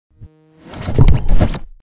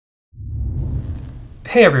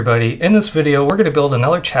Hey everybody, in this video we're going to build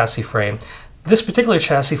another chassis frame. This particular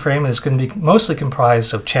chassis frame is going to be mostly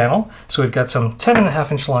comprised of channel. So we've got some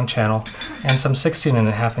 10.5 inch long channel and some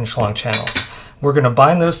 16.5 inch long channel. We're going to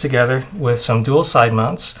bind those together with some dual side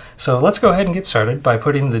mounts. So let's go ahead and get started by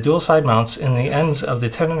putting the dual side mounts in the ends of the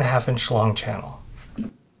 10.5 inch long channel.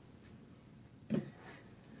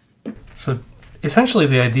 So essentially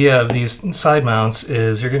the idea of these side mounts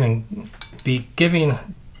is you're going to be giving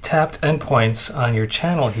tapped endpoints on your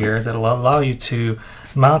channel here that will allow you to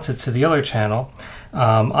mount it to the other channel.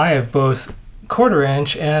 I have both 1/4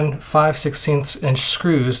 inch and 5/16 inch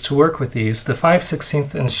screws to work with these. The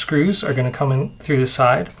 5/16 inch screws are going to come in through the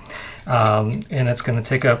side, and it's going to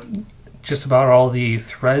take up just about all the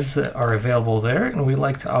threads that are available there, and we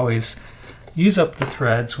like to always use up the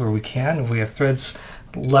threads where we can. If we have threads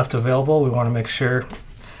left available, we want to make sure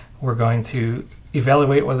we're going to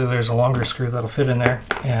evaluate whether there's a longer screw that'll fit in there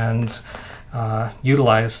and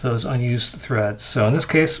utilize those unused threads. So in this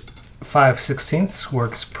case, 5/16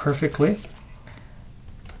 works perfectly.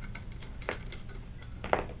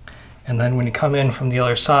 And then when you come in from the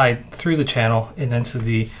other side through the channel and into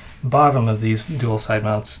the bottom of these dual side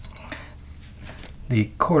mounts,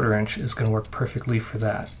 the 1/4 inch is going to work perfectly for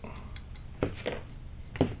that.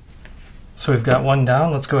 So we've got one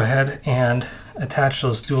down. Let's go ahead and attach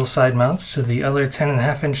those dual side mounts to the other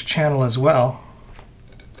 10.5 inch channel as well.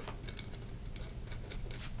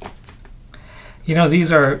 You know,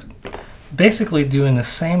 these are basically doing the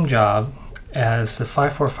same job as the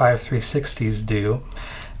 545 360s do,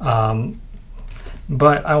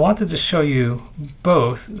 but I wanted to show you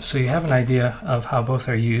both so you have an idea of how both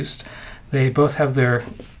are used. They both have their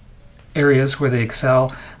areas where they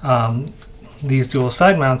excel. These dual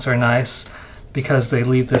side mounts are nice because they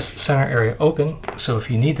leave this center area open, so if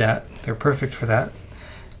you need that, they're perfect for that.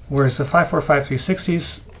 Whereas the 545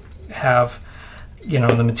 360s have, you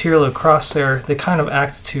know, the material across there, they kind of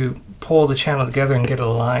act to pull the channel together and get it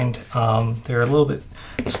aligned. They're a little bit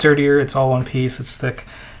sturdier, it's all one piece, it's thick,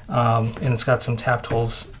 and it's got some tapped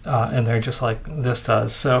holes in there just like this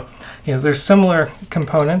does. So, you know, there's similar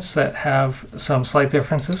components that have some slight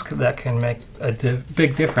differences that can make a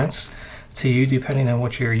big difference to you depending on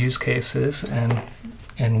what your use case is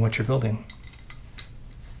and what you're building.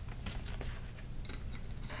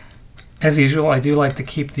 As usual, I do like to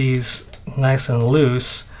keep these nice and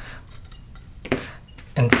loose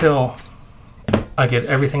until I get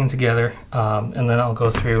everything together, and then I'll go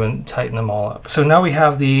through and tighten them all up. So now we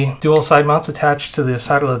have the dual side mounts attached to the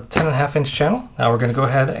side of the 10.5 inch channel. Now we're going to go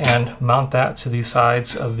ahead and mount that to the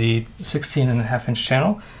sides of the 16.5 inch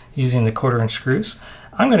channel using the 1/4 inch screws.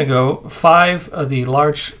 I'm going to go 5 of the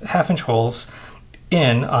large 1/2 inch holes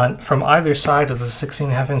in from either side of the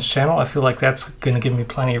 16.5 inch channel. I feel like that's going to give me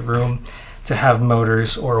plenty of room to have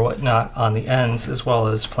motors or whatnot on the ends, as well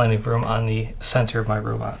as plenty of room on the center of my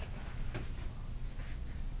robot.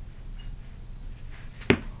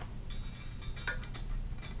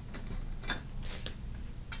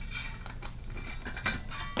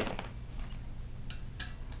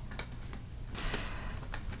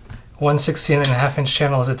 One 16.5 inch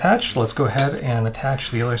channel is attached. Let's go ahead and attach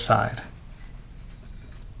the other side.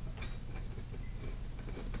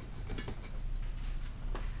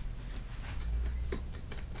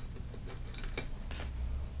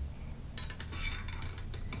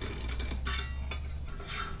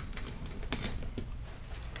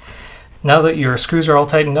 Now that your screws are all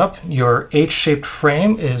tightened up, your H-shaped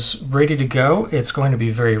frame is ready to go. It's going to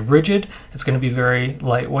be very rigid, it's going to be very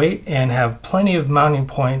lightweight, and have plenty of mounting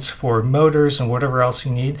points for motors and whatever else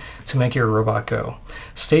you need to make your robot go.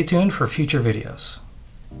 Stay tuned for future videos.